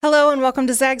Hello and welcome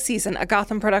to Zag Season, a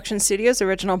Gotham Production Studios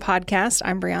original podcast.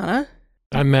 I'm Brianna.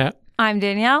 I'm Matt. I'm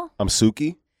Danielle. I'm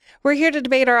Suki. We're here to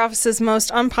debate our office's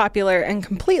most unpopular and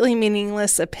completely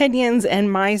meaningless opinions,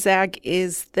 and my Zag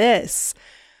is this.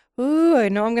 Ooh, I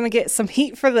know I'm going to get some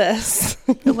heat for this.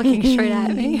 You're looking straight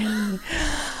at me.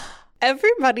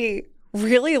 Everybody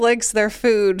really likes their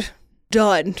food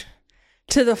done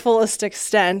to the fullest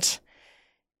extent,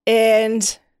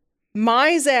 and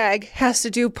my Zag has to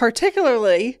do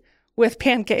particularly with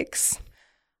pancakes.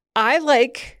 I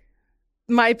like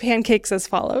my pancakes as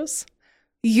follows.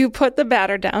 You put the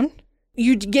batter down.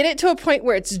 You get it to a point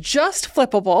where it's just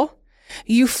flippable.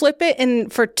 You flip it,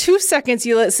 and for 2 seconds,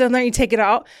 you let it sit in there, you take it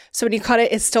out. So when you cut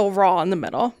it, it's still raw in the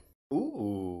middle.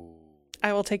 Ooh.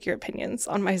 I will take your opinions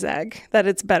on my Zag, that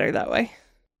it's better that way.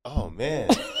 Oh, man.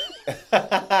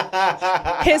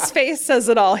 His face says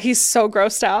it all. He's so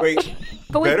grossed out. Wait,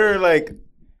 better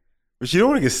but you don't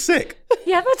want to get sick.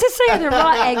 Yeah, I was about to say, are there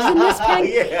raw eggs in this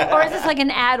pancake? Or is this like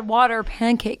an add water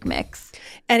pancake mix?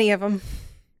 Any of them.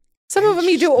 Some of them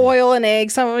you do oil and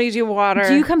egg. Some of them you do water.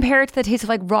 Do you compare it to the taste of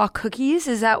like raw cookies?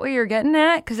 Is that what you're getting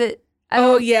at? Because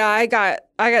yeah, I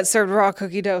got served raw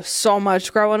cookie dough so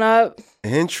much growing up.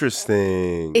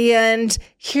 Interesting. And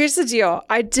here's the deal.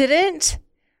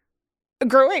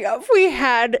 Growing up, we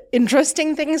had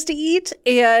interesting things to eat,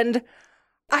 and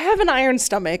I have an iron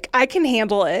stomach. I can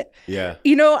handle it. Yeah.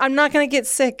 You know, I'm not going to get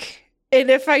sick.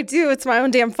 And if I do, it's my own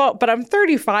damn fault. But I'm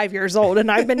 35 years old, and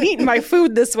I've been eating my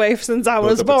food this way since I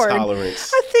was born.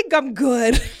 Tolerance. I think I'm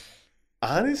good.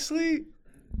 Honestly,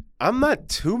 I'm not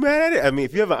too mad at it. I mean,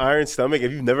 if you have an iron stomach,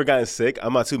 if you've never gotten sick,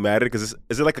 I'm not too mad at it. Because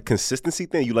is it like a consistency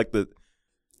thing? You like the...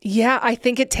 Yeah, I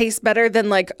think it tastes better than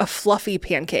like a fluffy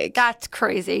pancake. That's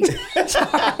crazy.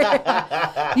 Sorry.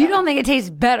 You don't think it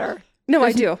tastes better? No,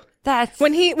 I do. That's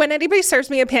when anybody serves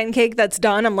me a pancake that's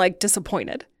done, I'm like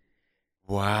disappointed.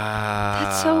 Wow.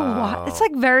 That's so. It's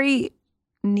like very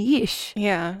niche.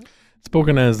 Yeah.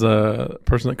 Spoken as a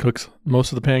person that cooks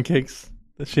most of the pancakes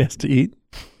that she has to eat.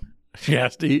 She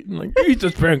has to eat. I'm like, eat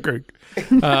this pancake.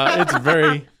 It's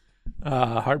very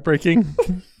heartbreaking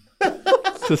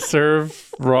to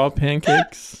serve raw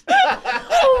pancakes.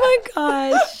 Oh my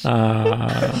gosh.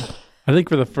 I think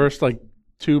for the first like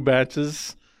 2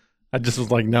 batches, I just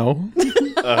was like, no.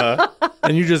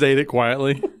 And you just ate it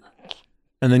quietly.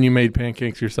 And then you made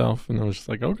pancakes yourself. And I was just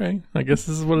like, okay, I guess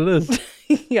this is what it is.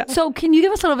 Yeah. So can you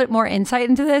give us a little bit more insight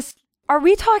into this? Are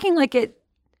we talking like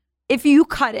if you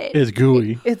cut it? It's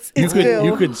gooey. It's you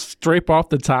goo. could scrape off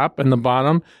the top and the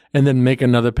bottom and then make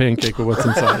another pancake with what's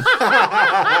inside.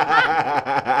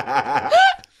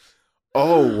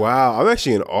 Oh, wow. I'm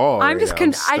actually in awe. I'm right just,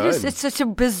 now. it's such a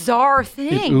bizarre It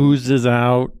thing. oozes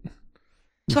out.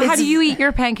 So how do you eat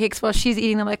your pancakes while she's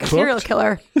eating them like a serial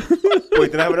killer?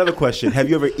 Wait, then I have another question. Have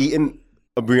you ever eaten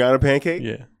a Brianna pancake?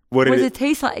 Yeah. What does it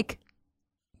taste like?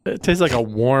 It tastes like a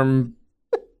warm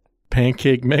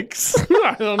pancake mix.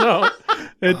 I don't know.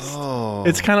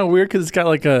 It's kind of weird because it's got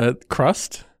like a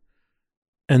crust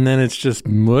and then it's just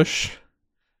mush.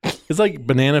 It's like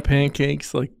banana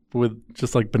pancakes, like with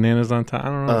just like bananas on top. I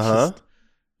don't know.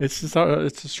 It's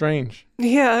just strange.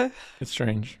 Yeah. It's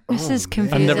strange. This is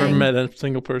confusing. I've never met a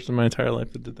single person in my entire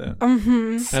life that did that.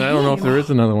 Mm-hmm. And I don't know if there is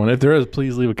another one. If there is,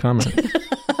 please leave a comment.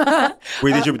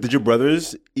 Wait, did your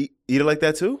brothers eat it like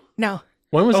that too? No.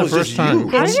 When was the it's first just time? you.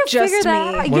 How did you It's just figure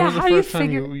that me. out? When Yeah, was the how do you first time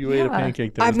figure you ate a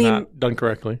pancake that was not done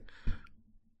correctly?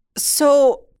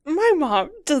 So my mom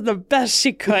did the best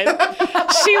she could.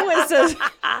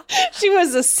 She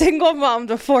was a single mom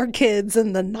to 4 kids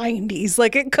in the 90s.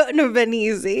 Like, it couldn't have been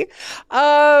easy.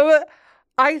 I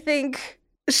think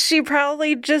she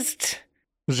probably just... It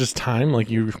was just time, like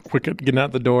you were quick at getting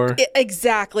out the door.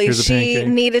 Exactly. Here's a She pancake.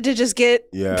 needed to just get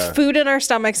Yeah. food in our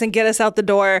stomachs and get us out the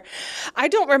door. I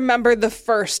don't remember the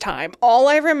first time. All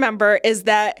I remember is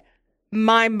that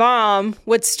my mom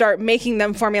would start making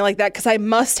them for me like that because I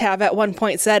must have at one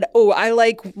point said, oh, I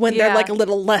like when they're like a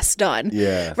little less done.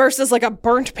 Yeah. Versus like a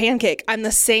burnt pancake. I'm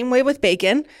the same way with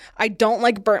bacon. I don't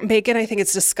like burnt bacon. I think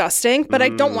it's disgusting, but I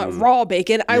don't want raw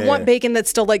bacon. I want bacon that's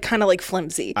still like kind of like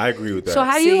flimsy. I agree with that. So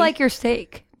how do you like your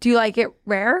steak? Do you like it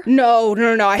rare? No.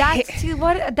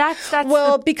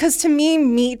 Well, Because to me,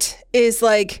 meat is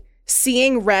like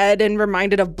seeing red and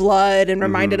reminded of blood and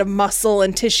reminded of muscle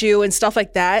and tissue and stuff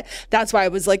like that. That's why I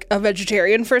was like a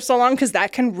vegetarian for so long, because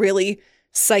that can really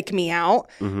psych me out,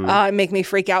 make me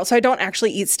freak out. So I don't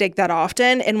actually eat steak that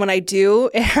often. And when I do,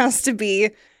 it has to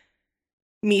be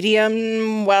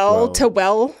medium to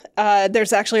well.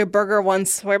 There's actually a burger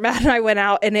once where Matt and I went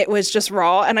out and it was just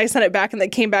raw, and I sent it back and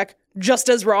it came back just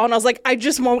as raw, and I was like, I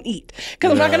just won't eat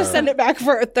because I'm not going to send it back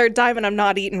for a third time, and I'm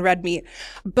not eating red meat.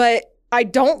 But I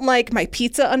don't like my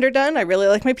pizza underdone. I really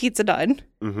like my pizza done.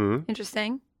 Mm-hmm.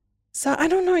 Interesting. So I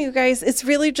don't know, you guys. It's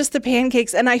really just the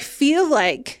pancakes. And I feel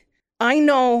like I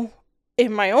know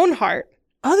in my own heart,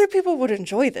 other people would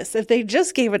enjoy this if they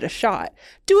just gave it a shot.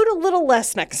 Do it a little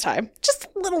less next time. Just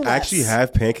a little less. I actually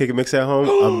have pancake mix at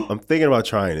home. I'm thinking about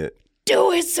trying it.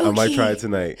 Do it, so I might try it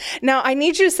tonight. Now, I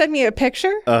need you to send me a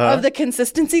picture of the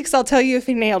consistency because I'll tell you if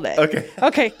you nailed it. Okay.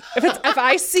 Okay. If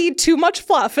I see too much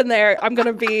fluff in there, I'm going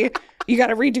to be, you got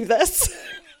to redo this.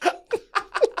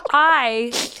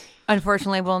 I,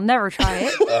 unfortunately, will never try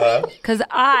it because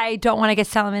I don't want to get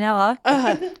salmonella.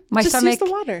 My Just stomach use the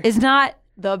water. is not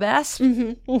the best.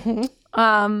 Mm-hmm.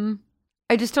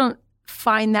 I just don't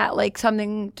find that like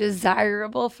something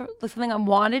desirable for something I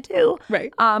want to do.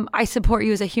 Right. I support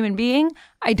you as a human being.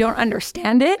 I don't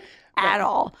understand it at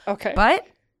all. Okay. But,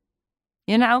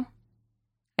 you know,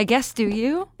 I guess do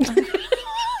you?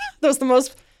 That was the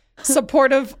most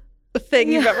supportive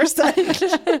thing you've ever said.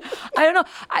 I don't know.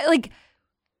 I like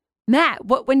Matt,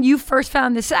 when you first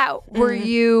found this out, were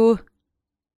you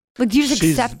like, do you just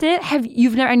accept it?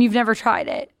 You've never tried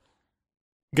it?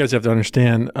 You guys have to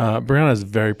understand, Brianna is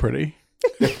very pretty.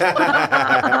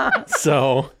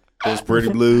 So those pretty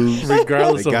blues.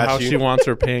 Regardless They of got how you. she wants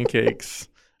her pancakes,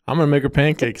 I'm gonna make her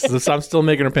pancakes. I'm still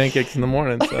making her pancakes in the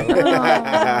morning. So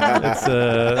it's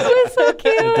so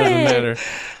cute. it doesn't matter.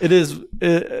 It is,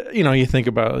 you know, you think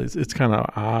about it, it's kind of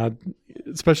odd,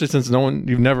 especially since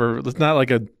it's not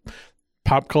like a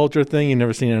pop culture thing. You've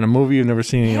never seen it in a movie. You've never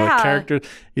seen any like characters.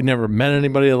 You've never met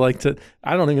anybody that liked it.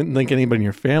 I don't even think anybody in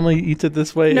your family eats it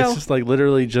this way. No. It's just like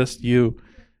literally just you.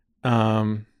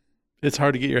 It's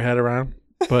hard to get your head around,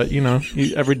 but you know,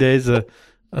 every day is a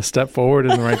step forward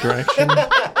in the right direction.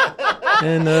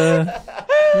 And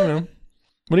you know,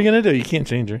 what are you gonna do? You can't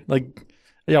change her. Like,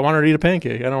 yeah, I want her to eat a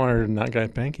pancake. I don't want her to not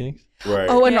get pancakes. Right.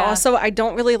 Oh, and Yeah. also, I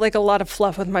don't really like a lot of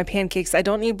fluff with my pancakes. I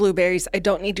don't need blueberries. I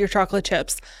don't need your chocolate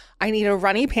chips. I need a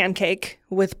runny pancake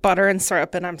with butter and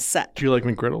syrup, and I'm set. Do you like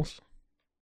McGriddles?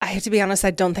 I have to be honest,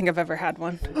 I don't think I've ever had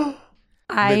one.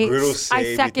 McGriddles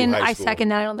saved me through high I school. second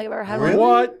that. I don't think I've ever had Really? one.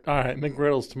 What? All right,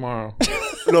 McGriddles tomorrow.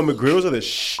 No, McGriddles are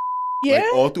the Yeah.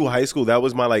 Like, all through high school, that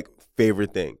was my like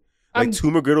favorite thing. Like two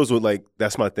McGriddles would like,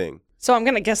 that's my thing. So I'm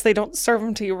going to guess they don't serve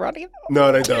them to you runny.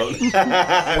 No, they don't.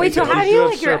 Wait, so how do do you have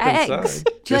like your syrup inside. eggs?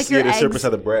 Do you like your the syrup eggs? inside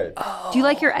the bread. Do you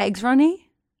like your eggs runny?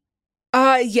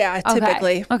 Yeah, Okay.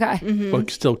 typically. Okay. But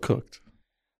still cooked.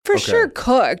 For Okay. sure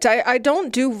cooked. I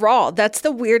don't do raw. That's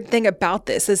the weird thing about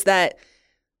this is that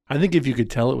I think if you could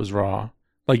tell it was raw,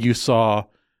 like you saw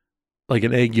like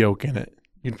an egg yolk in it,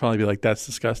 you'd probably be like, that's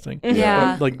disgusting.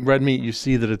 Yeah. But like red meat, you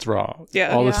see that it's raw.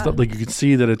 Yeah. All this Yeah. stuff, like you can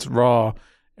see that it's raw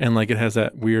and like it has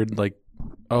that weird, like,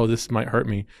 oh, this might hurt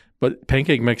me. But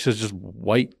pancake mix is just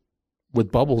white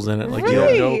with bubbles in it. Like you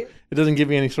don't know, Right. it doesn't give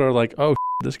you any sort of like, oh,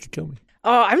 this could kill me.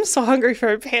 Oh, I'm so hungry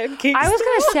for pancakes. I was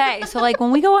gonna say, so like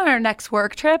when we go on our next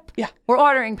work trip, Yeah. we're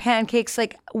ordering pancakes.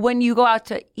 Like when you go out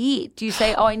to eat, do you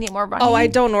say, "Oh, I need more runny"? Oh, I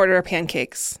don't order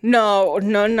pancakes. No.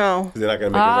 They're not going to make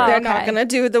it Oh. right. They're Okay. not going to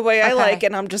do the way I Okay. like,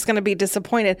 and I'm just going to be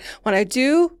disappointed. When I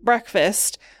do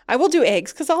breakfast, I will do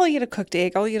eggs because I'll eat a cooked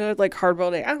egg. I'll eat a like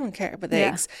hard-boiled egg. I don't care with Yeah.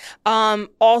 eggs.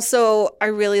 Also, I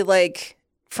really like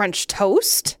French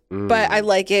toast, but I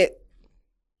like it.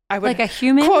 I would like a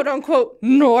human. quote unquote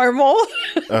normal,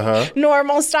 Uh-huh.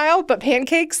 normal style. But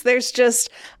pancakes, there's just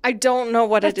I don't know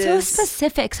what That's it so is.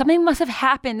 specific. Something must have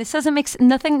happened. This doesn't make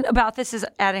nothing about this is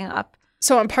adding up.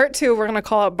 So in part 2, we're going to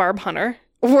call out Barb Hunter.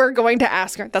 We're going to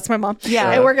ask her. That's my mom.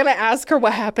 Yeah. And we're going to ask her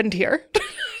what happened here.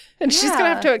 And she's going to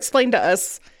Yeah. have to explain to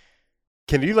us.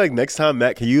 Can you like next time,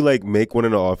 Matt, can you like make one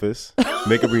in the office?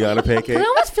 Make a Brianna pancake? I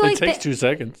almost feel It like takes that- 2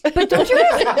 seconds. But don't you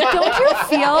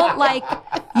feel like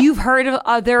you've heard of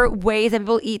other ways that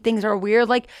people eat things that are weird?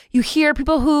 Like you hear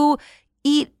people who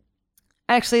eat.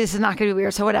 Actually, this is not going to be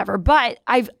weird, so whatever. But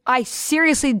I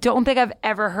seriously don't think I've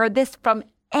ever heard this from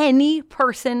any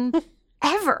person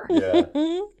ever, Yeah.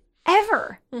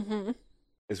 ever.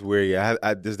 It's weird. Yeah,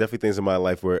 there's definitely things in my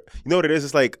life where, you know what it is?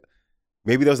 It's like,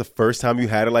 maybe that was the first time you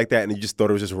had it like that and you just thought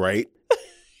it was just right.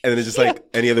 And then it's just like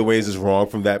any other ways is wrong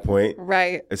from that point.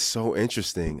 Right. It's so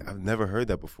interesting. I've never heard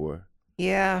that before.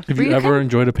 Yeah. Have Were you you ever kind of-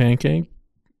 enjoyed a pancake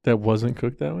that wasn't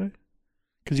cooked that way?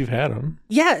 Because you've had them.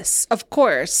 Yes, of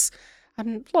course.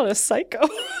 I'm not a psycho.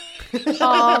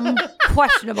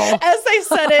 Questionable. As I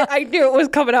said it, I knew it was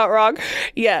coming out wrong.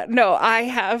 Yeah, no, I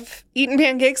have eaten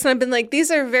pancakes and I've been like,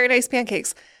 these are very nice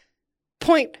pancakes.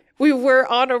 Point. We were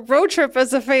on a road trip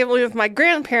as a family with my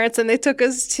grandparents and they took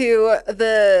us to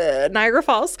the Niagara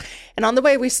Falls. And on the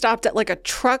way, we stopped at like a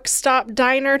truck stop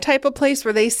diner type of place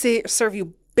where they serve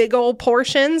you big old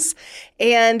portions.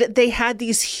 And they had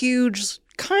these huge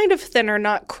kind of thinner,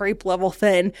 not crepe level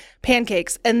thin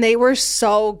pancakes. And they were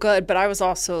so good, but I was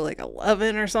also like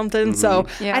 11 or something. So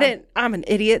I'm an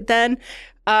idiot then.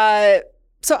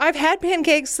 So I've had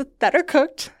pancakes that are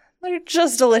cooked. They're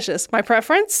just delicious. My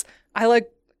preference, I like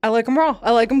them raw.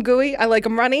 I like them gooey. I like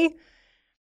them runny.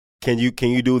 Can you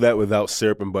do that without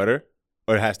syrup and butter?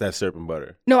 Or it has to have syrup and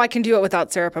butter? No, I can do it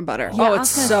without syrup and butter. Yeah,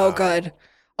 it's so good.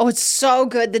 Oh, it's so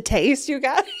good. The taste you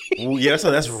got. Ooh, yeah,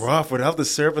 that's rough. Without the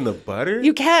syrup and the butter?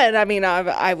 You can. I mean,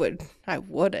 I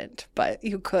wouldn't, but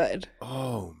you could.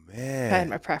 Oh, I man. had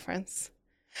my preference.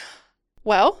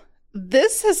 Well,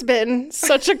 this has been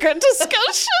such a good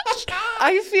discussion.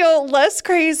 I feel less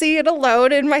crazy and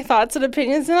alone in my thoughts and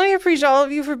opinions, and I appreciate all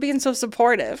of you for being so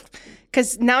supportive.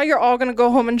 Because now you're all going to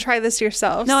go home and try this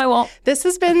yourselves. No, I won't. This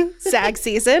has been Zag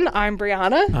Season. I'm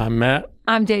Brianna. I'm Matt.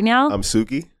 I'm Danielle. I'm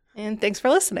Suki. And thanks for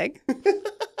listening.